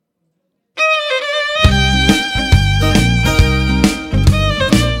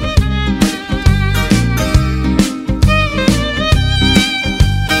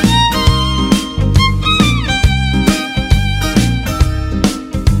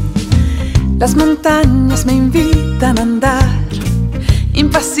Las montañas me invitan a andar,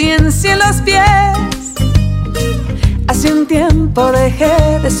 impaciencia en los pies. Hace un tiempo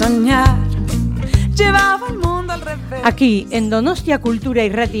dejé de soñar, llevaba el mundo al revés. Aquí, en Donostia Cultura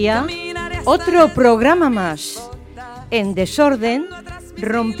Irratia, otro programa más. En Desorden,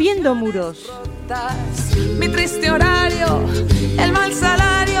 rompiendo muros. Mi triste horario, el mal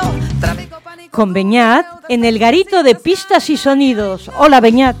salario, tráfico, pánico. Con Beñat, en el garito de pistas y sonidos. Hola,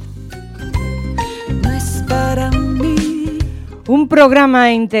 Beñat. No es para mí. Un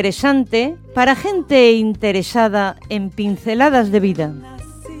programa interesante para gente interesada en pinceladas de vida.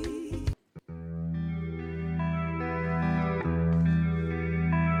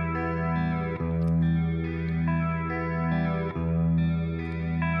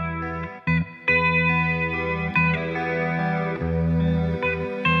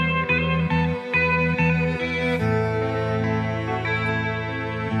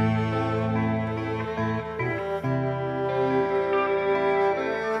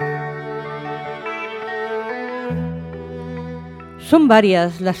 Son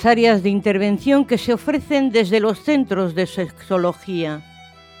varias las áreas de intervención que se ofrecen desde los centros de sexología.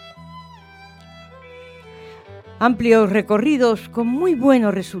 Amplios recorridos con muy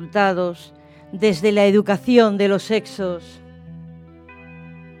buenos resultados desde la educación de los sexos.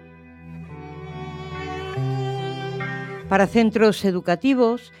 Para centros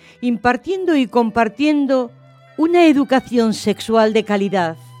educativos, impartiendo y compartiendo una educación sexual de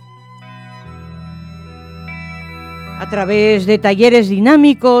calidad. A través de talleres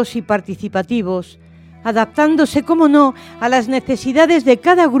dinámicos y participativos, adaptándose, cómo no, a las necesidades de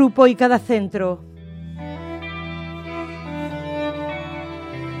cada grupo y cada centro.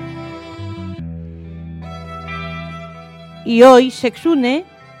 Y hoy Sexune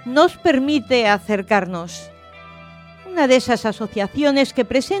nos permite acercarnos. Una de esas asociaciones que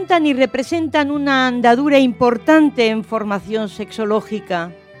presentan y representan una andadura importante en formación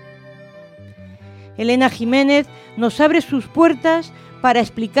sexológica. Elena Jiménez nos abre sus puertas para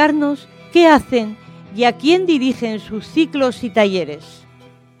explicarnos qué hacen y a quién dirigen sus ciclos y talleres.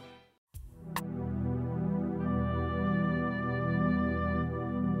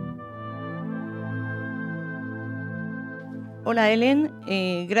 Hola Helen,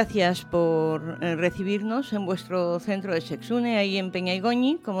 gracias por recibirnos en vuestro centro de Sexune, ahí en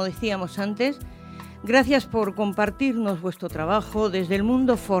Peñaigoñi, como decíamos antes. Gracias por compartirnos vuestro trabajo desde el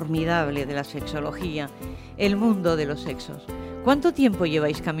mundo formidable de la sexología, el mundo de los sexos. ¿Cuánto tiempo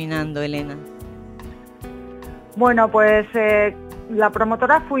lleváis caminando, Elena? Bueno, pues la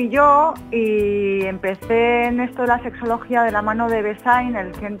promotora fui yo y empecé en esto de la sexología de la mano de Besain,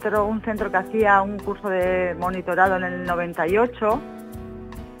 un centro que hacía un curso de monitorado en el 98,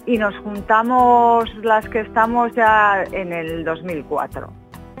 y nos juntamos las que estamos ya en el 2004.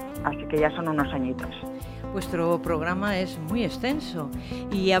 Así que ya son unos añitos. Vuestro programa es muy extenso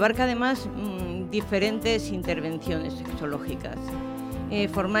y abarca además diferentes intervenciones sexológicas.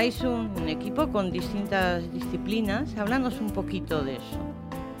 Formáis un equipo con distintas disciplinas. Háblanos un poquito de eso.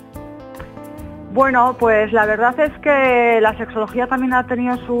 Bueno, pues la verdad es que la sexología también ha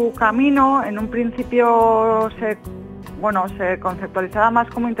tenido su camino. En un principio se conceptualizaba más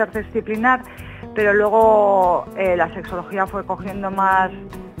como interdisciplinar, pero luego la sexología fue cogiendo más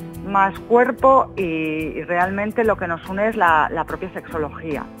cuerpo y realmente lo que nos une es la propia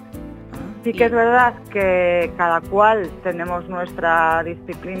sexología. Sí que es verdad que cada cual tenemos nuestra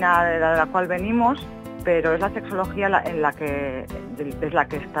disciplina de la cual venimos, pero es la sexología es la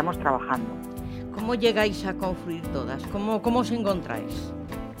que estamos trabajando. ¿Cómo llegáis a confluir todas? ¿Cómo os encontráis?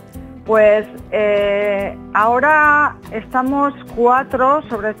 Pues ahora estamos 4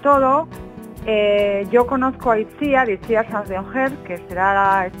 sobre todo. Yo conozco a Itziar Sanz de Onger, que es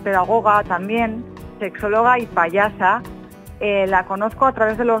pedagoga también, sexóloga y payasa. La conozco a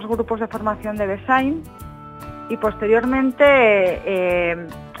través de los grupos de formación de Besain y posteriormente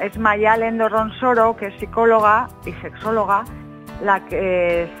es Mayalen Dorronsoro, que es psicóloga y sexóloga, la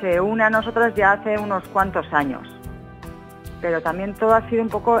que se une a nosotras ya hace unos cuantos años. Pero también todo ha sido un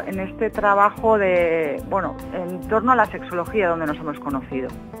poco en este trabajo en torno a la sexología donde nos hemos conocido.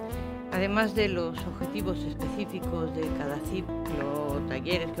 Además de los objetivos específicos de cada ciclo o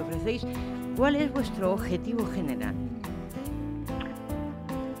talleres que ofrecéis, ¿cuál es vuestro objetivo general?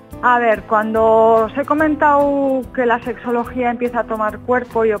 A ver, cuando os he comentado que la sexología empieza a tomar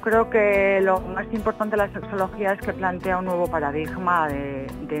cuerpo, yo creo que lo más importante de la sexología es que plantea un nuevo paradigma de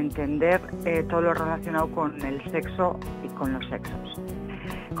entender todo lo relacionado con el sexo y con los sexos.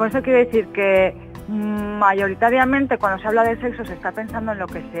 Con eso quiero decir que mayoritariamente cuando se habla de sexo se está pensando en lo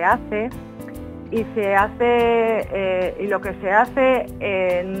que se hace, y se hace y lo que se hace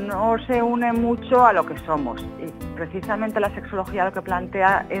no se une mucho a lo que somos. Y precisamente la sexología lo que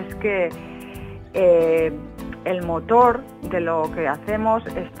plantea es que el motor de lo que hacemos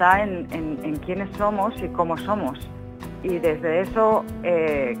está en quiénes somos y cómo somos. Y desde eso,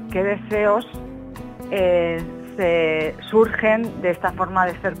 qué deseos se surgen de esta forma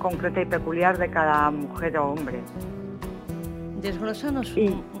de ser concreta y peculiar de cada mujer o hombre. Desglosanos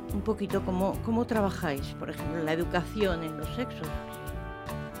un poquito cómo trabajáis, por ejemplo, la educación en los sexos.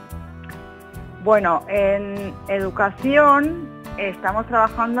 Bueno, en educación estamos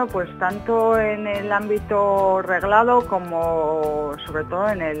trabajando pues tanto en el ámbito reglado como sobre todo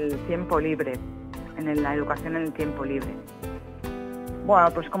en el tiempo libre, en la educación en el tiempo libre. Bueno,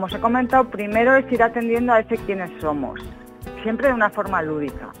 pues como os he comentado, primero es ir atendiendo a ese quiénes somos, siempre de una forma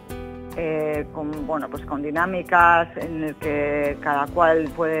lúdica. Con dinámicas en el que cada cual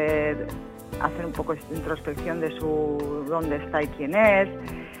puede hacer un poco de introspección de su dónde está y quién es.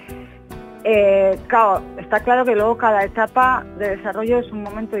 Claro, está claro que luego cada etapa de desarrollo es un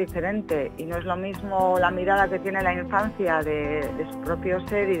momento diferente y no es lo mismo la mirada que tiene la infancia de su propio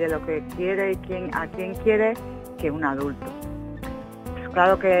ser y de lo que quiere y a quién quiere que un adulto.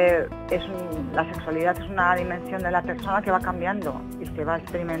 Claro que la sexualidad es una dimensión de la persona que va cambiando y se va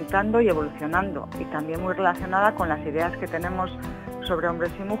experimentando y evolucionando, y también muy relacionada con las ideas que tenemos sobre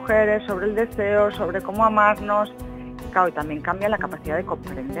hombres y mujeres, sobre el deseo, sobre cómo amarnos. Claro, y también cambia la capacidad de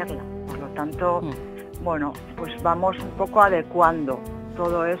comprenderla. Por lo tanto, bueno, pues vamos un poco adecuando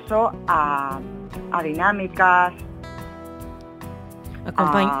todo eso a dinámicas,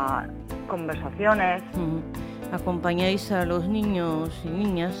 a conversaciones. Acompañáis a los niños y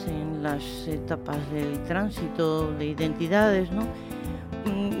niñas en las etapas del tránsito de identidades, ¿no?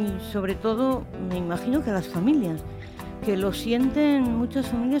 Y sobre todo, me imagino que a las familias, que lo sienten muchas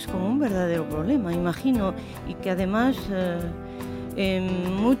familias como un verdadero problema, imagino, y que además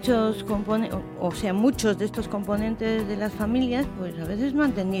muchos de estos componentes de las familias, pues a veces no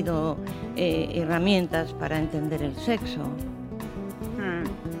han tenido herramientas para entender el sexo.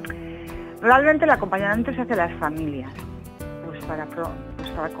 Realmente el acompañamiento se hace a las familias, pues para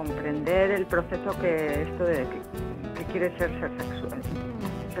comprender el proceso que quiere ser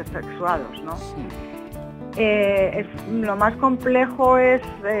sexuados, ¿no? Sí. Lo más complejo es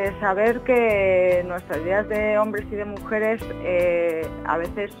saber que nuestras ideas de hombres y de mujeres a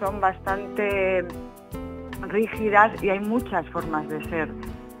veces son bastante rígidas y hay muchas formas de ser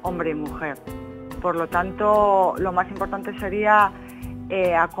hombre y mujer. Por lo tanto, lo más importante sería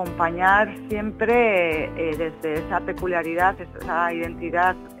acompañar siempre desde esa peculiaridad, esa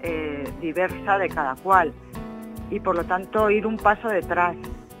identidad diversa de cada cual, y por lo tanto ir un paso detrás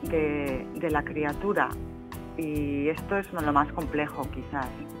de la criatura, y esto es lo más complejo quizás,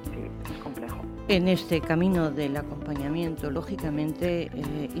 sí, es complejo. En este camino del acompañamiento, lógicamente,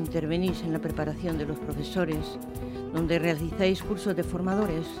 intervenís en la preparación de los profesores, donde realizáis cursos de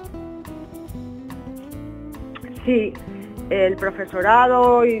formadores. Sí. El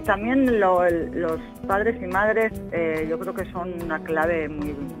profesorado y también los padres y madres yo creo que son una clave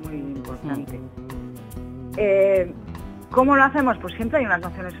muy, muy importante. ¿Cómo lo hacemos? Pues siempre hay unas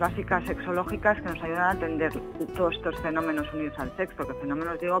nociones básicas sexológicas que nos ayudan a entender todos estos fenómenos unidos al sexo. Que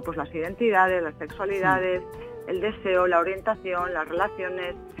fenómenos digo, pues las identidades, las sexualidades, el deseo, la orientación, las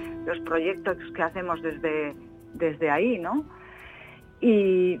relaciones, los proyectos que hacemos desde ahí, ¿no?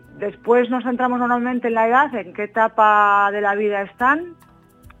 Y después nos centramos normalmente en la edad, en qué etapa de la vida están,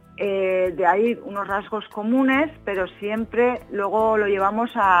 de ahí unos rasgos comunes, pero siempre luego lo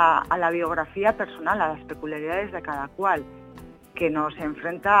llevamos a la biografía personal, a las peculiaridades de cada cual, que nos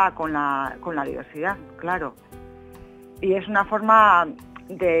enfrenta con la diversidad, claro. Y es una forma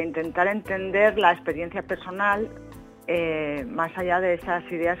de intentar entender la experiencia personal más allá de esas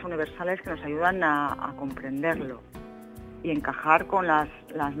ideas universales que nos ayudan a comprenderlo y encajar con las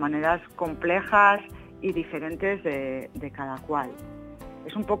maneras complejas y diferentes de cada cual.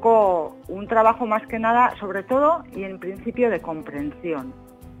 Es un poco un trabajo más que nada, sobre todo y en principio de comprensión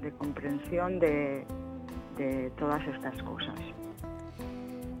de todas estas cosas.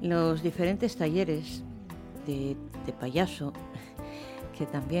 Los diferentes talleres de payaso que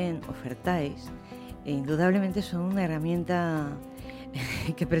también ofertáis, indudablemente son una herramienta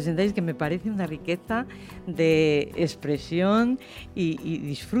que presentáis que me parece una riqueza de expresión y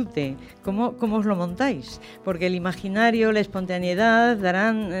disfrute. ¿Cómo os lo montáis? Porque el imaginario, la espontaneidad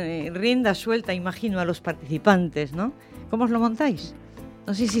darán rienda suelta, imagino, a los participantes, ¿no? ¿Cómo os lo montáis?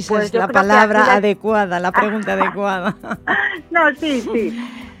 No sé si esa es la palabra adecuada, la pregunta adecuada. No, sí.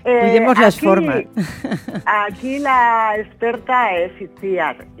 Cuidemos las formas. Aquí la experta es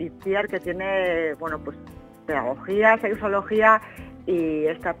Itziar, que tiene, bueno, pues pedagogía, sexología y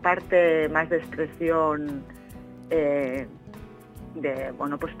esta parte más de expresión de,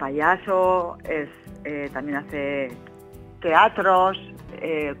 bueno, pues payaso, también hace teatros,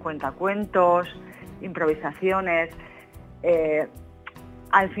 cuentacuentos, improvisaciones.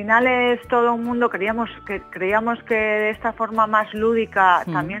 Al final es todo un mundo, creíamos que de esta forma más lúdica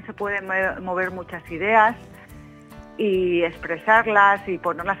también se pueden mover muchas ideas y expresarlas y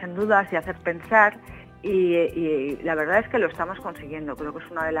ponerlas en dudas y hacer pensar, y la verdad es que lo estamos consiguiendo. Creo que es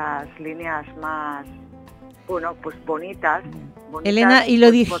una de las líneas más, bueno, pues bonitas. Elena, ¿y lo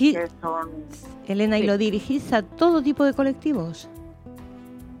 ¿y lo dirigís a todo tipo de colectivos?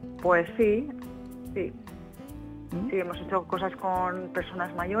 Pues sí. Sí, hemos hecho cosas con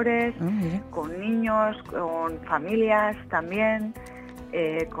personas mayores, con niños, con familias también,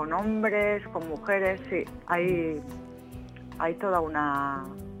 con hombres, con mujeres. Sí, hay toda una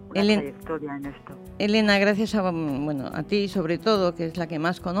trayectoria en esto. Elena, gracias a ti sobre todo, que es la que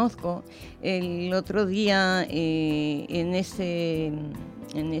más conozco. El otro día, en ese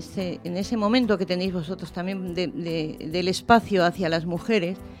momento que tenéis vosotros también del espacio hacia las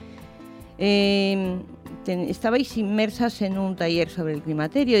mujeres, estabais inmersas en un taller sobre el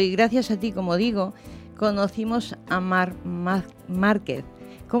climaterio y gracias a ti, como digo, conocimos a Margaret.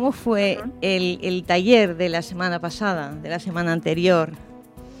 ¿Cómo fue el taller de la semana pasada, de la semana anterior?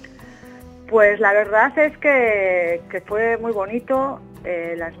 Pues la verdad es que fue muy bonito.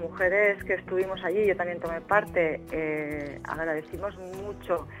 Las mujeres que estuvimos allí, yo también tomé parte, agradecimos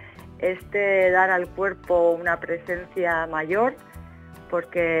mucho dar al cuerpo una presencia mayor,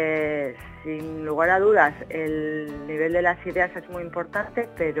 porque sin lugar a dudas el nivel de las ideas es muy importante,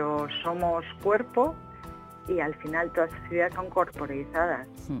 pero somos cuerpo y al final todas esas ideas son corporizadas.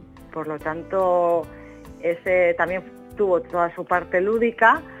 Por lo tanto, ese también tuvo toda su parte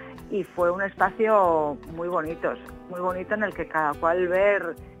lúdica y fue un espacio muy bonito en el que cada cual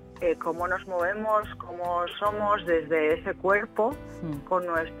ver cómo nos movemos, cómo somos desde ese cuerpo, con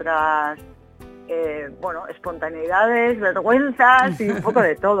nuestras espontaneidades, vergüenzas y un poco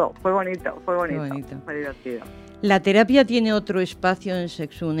de todo. Fue bonito, fue divertido. La terapia tiene otro espacio en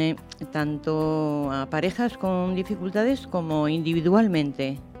Sexune, tanto a parejas con dificultades como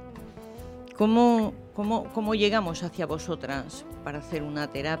individualmente. ¿Cómo llegamos hacia vosotras para hacer una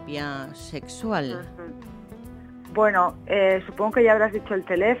terapia sexual? Bueno, supongo que ya habrás dicho el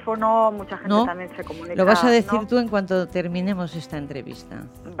teléfono, mucha gente también se comunica. Lo vas a decir tú en cuanto terminemos esta entrevista.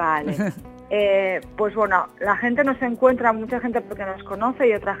 Vale. Pues bueno, la gente nos encuentra, mucha gente porque nos conoce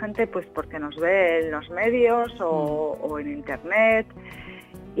y otra gente pues porque nos ve en los medios o en internet.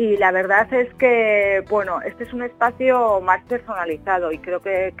 Y la verdad es que, bueno, este es un espacio más personalizado y creo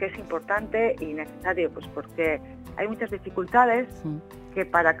que es importante y necesario, pues porque hay muchas dificultades que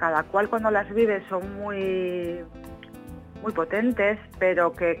para cada cual cuando las vive son muy, muy potentes,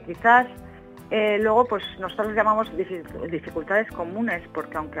 pero que quizás luego pues nosotros llamamos dificultades comunes,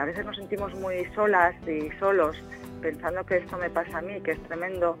 porque aunque a veces nos sentimos muy solas y solos pensando que esto me pasa a mí, que es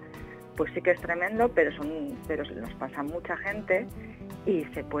tremendo, pues sí que es tremendo, pero nos pasa a mucha gente y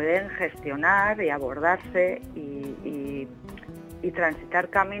se pueden gestionar y abordarse y transitar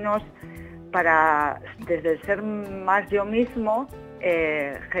caminos para, desde el ser más yo mismo,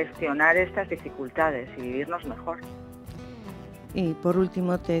 gestionar estas dificultades y vivirnos mejor. Y por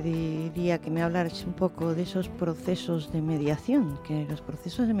último te diría que me hablaras un poco de esos procesos de mediación, que los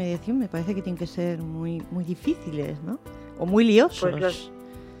procesos de mediación me parece que tienen que ser muy, muy difíciles, ¿no? O muy liosos.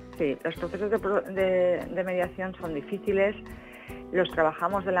 Pues los procesos de mediación son difíciles. Los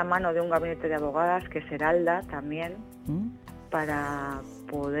trabajamos de la mano de un gabinete de abogadas, que es Heralda también, para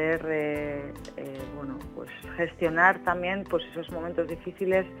poder pues gestionar también pues esos momentos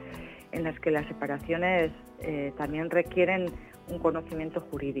difíciles en los que las separaciones también requieren un conocimiento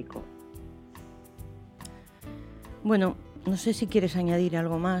jurídico. Bueno, no sé si quieres añadir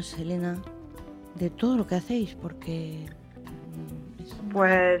algo más, Elena, de todo lo que hacéis, porque...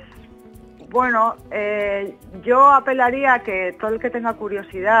 Pues bueno, yo apelaría a que todo el que tenga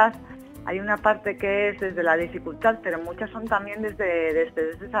curiosidad, hay una parte que es desde la dificultad, pero muchas son también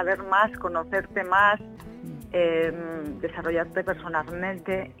desde saber más, conocerte más, desarrollarte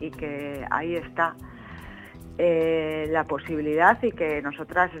personalmente, y que ahí está la posibilidad, y que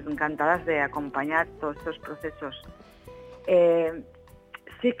nosotras encantadas de acompañar todos estos procesos.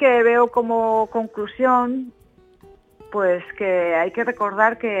 Sí que veo como conclusión pues que hay que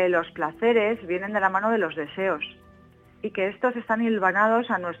recordar que los placeres vienen de la mano de los deseos y que estos están hilvanados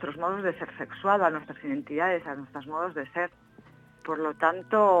a nuestros modos de ser sexuado, a nuestras identidades, a nuestros modos de ser. Por lo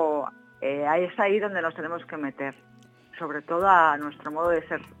tanto, es ahí donde nos tenemos que meter, sobre todo a nuestro modo de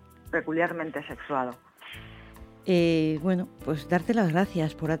ser peculiarmente sexuado. Bueno, pues darte las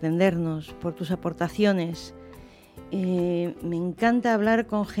gracias por atendernos, por tus aportaciones. Me encanta hablar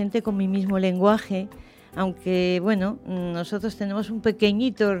con gente con mi mismo lenguaje, aunque, bueno, nosotros tenemos un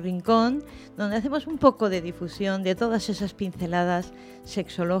pequeñito rincón donde hacemos un poco de difusión de todas esas pinceladas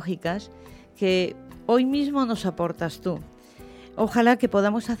sexológicas que hoy mismo nos aportas tú. Ojalá que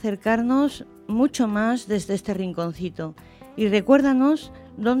podamos acercarnos mucho más desde este rinconcito. Y recuérdanos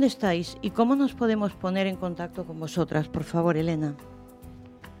dónde estáis y cómo nos podemos poner en contacto con vosotras, por favor, Elena.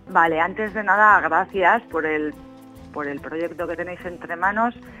 Vale, antes de nada, gracias por el proyecto que tenéis entre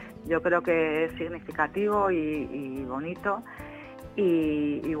manos. Yo creo que es significativo y bonito.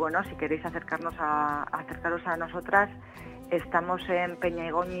 Y bueno, si queréis acercaros a nosotras, estamos en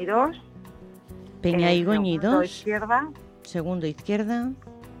Peñaigoñi 2. Peñaigoñi 2. Segundo izquierda.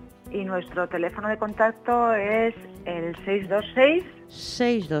 Y nuestro teléfono de contacto es el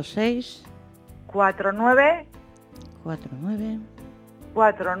 626 49 4940.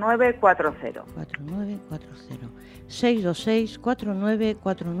 626 49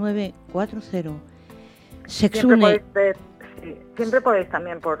 4940. Sexune. Siempre podéis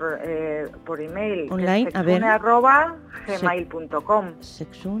también por email. Online, sexune@gmail.com.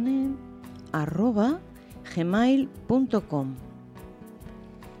 Sexune@gmail.com.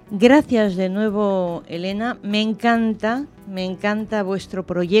 Gracias de nuevo, Elena. Me encanta vuestro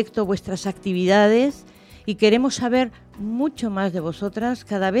proyecto, vuestras actividades, y queremos saber mucho más de vosotras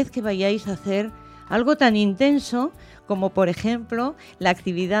cada vez que vayáis a hacer algo tan intenso como, por ejemplo, la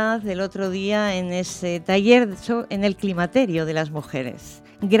actividad del otro día en ese taller en el climaterio de las mujeres.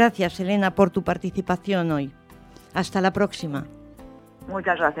 Gracias, Elena, por tu participación hoy. Hasta la próxima.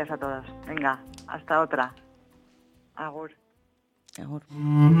 Muchas gracias a todos. Venga, hasta otra. Agur. Agur.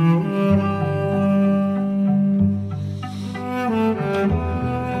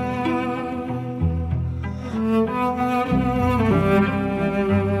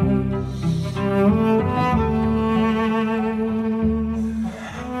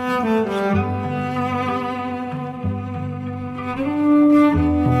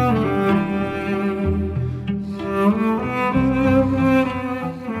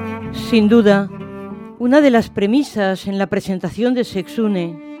 Sin duda, una de las premisas en la presentación de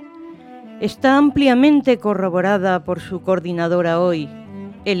Sexune está ampliamente corroborada por su coordinadora hoy,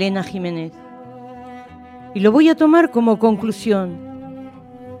 Elena Jiménez. Y lo voy a tomar como conclusión: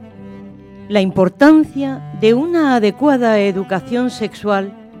 la importancia de una adecuada educación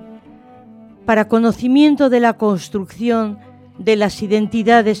sexual para conocimiento de la construcción de las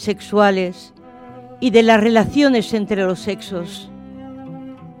identidades sexuales y de las relaciones entre los sexos.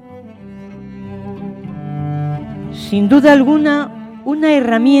 Sin duda alguna, una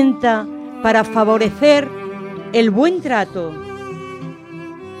herramienta para favorecer el buen trato.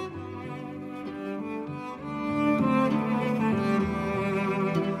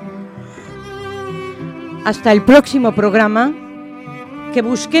 Hasta el próximo programa, que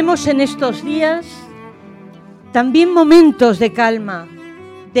busquemos en estos días también momentos de calma,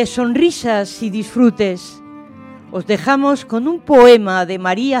 de sonrisas y disfrutes. Os dejamos con un poema de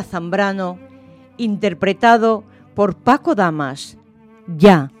María Zambrano, interpretado por Paco Damas.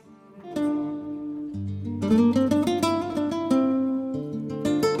 Ya.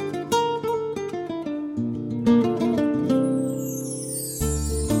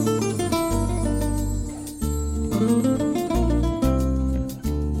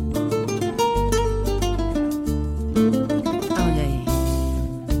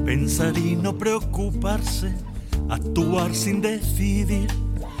 Pensar y no preocuparse, actuar sin decidir,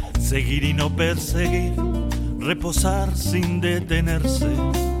 seguir y no perseguir, reposar sin detenerse,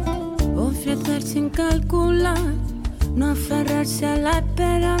 ofrecer sin calcular, no aferrarse a la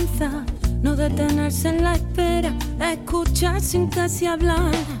esperanza, no detenerse en la espera, escuchar sin casi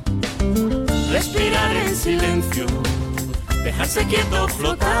hablar, respirar en silencio, dejarse quieto,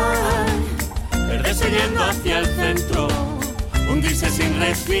 flotar, perderse yendo hacia el centro, hundirse sin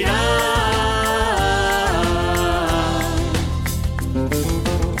respirar.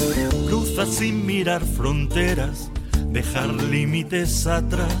 Cruzar sin mirar fronteras, dejar límites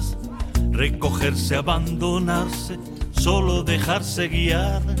atrás, recogerse, abandonarse, solo dejarse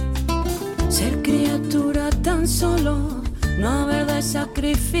guiar. Ser criatura tan solo, no haber de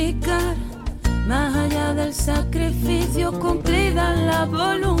sacrificar, más allá del sacrificio cumplida la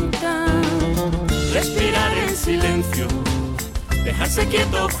voluntad. Respirar en silencio, dejarse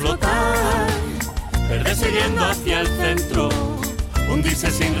quieto, flotar, perderse yendo hacia el centro,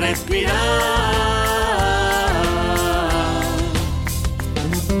 hundirse sin respirar.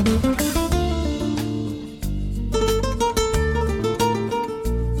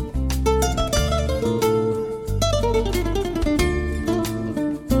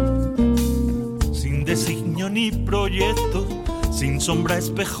 Sin designio ni proyecto, sin sombra,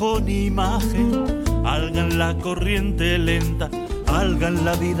 espejo ni imagen, alga en la corriente lenta, alga en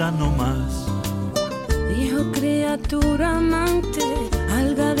la vida no más. Hijo, criatura amante,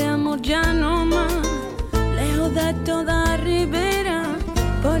 alga de amor ya no más, lejos de toda ribera,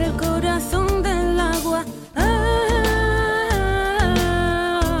 por el corazón del agua.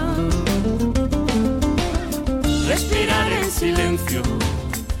 Respirar en silencio,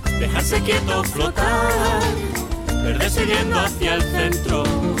 dejarse quieto, flotar, perderse yendo hacia el centro,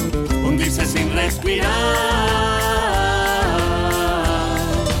 hundirse sin respirar.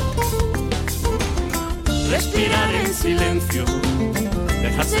 Respirar en silencio,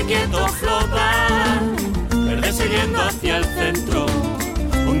 dejarse quieto, flotar, perderse yendo hacia el centro,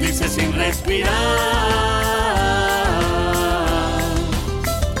 hundirse sin respirar.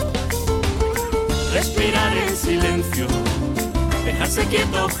 Respirar en silencio, dejarse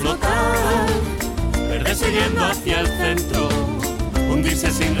quieto, flotar, perderse yendo hacia el centro,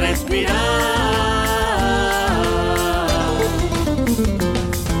 hundirse sin respirar.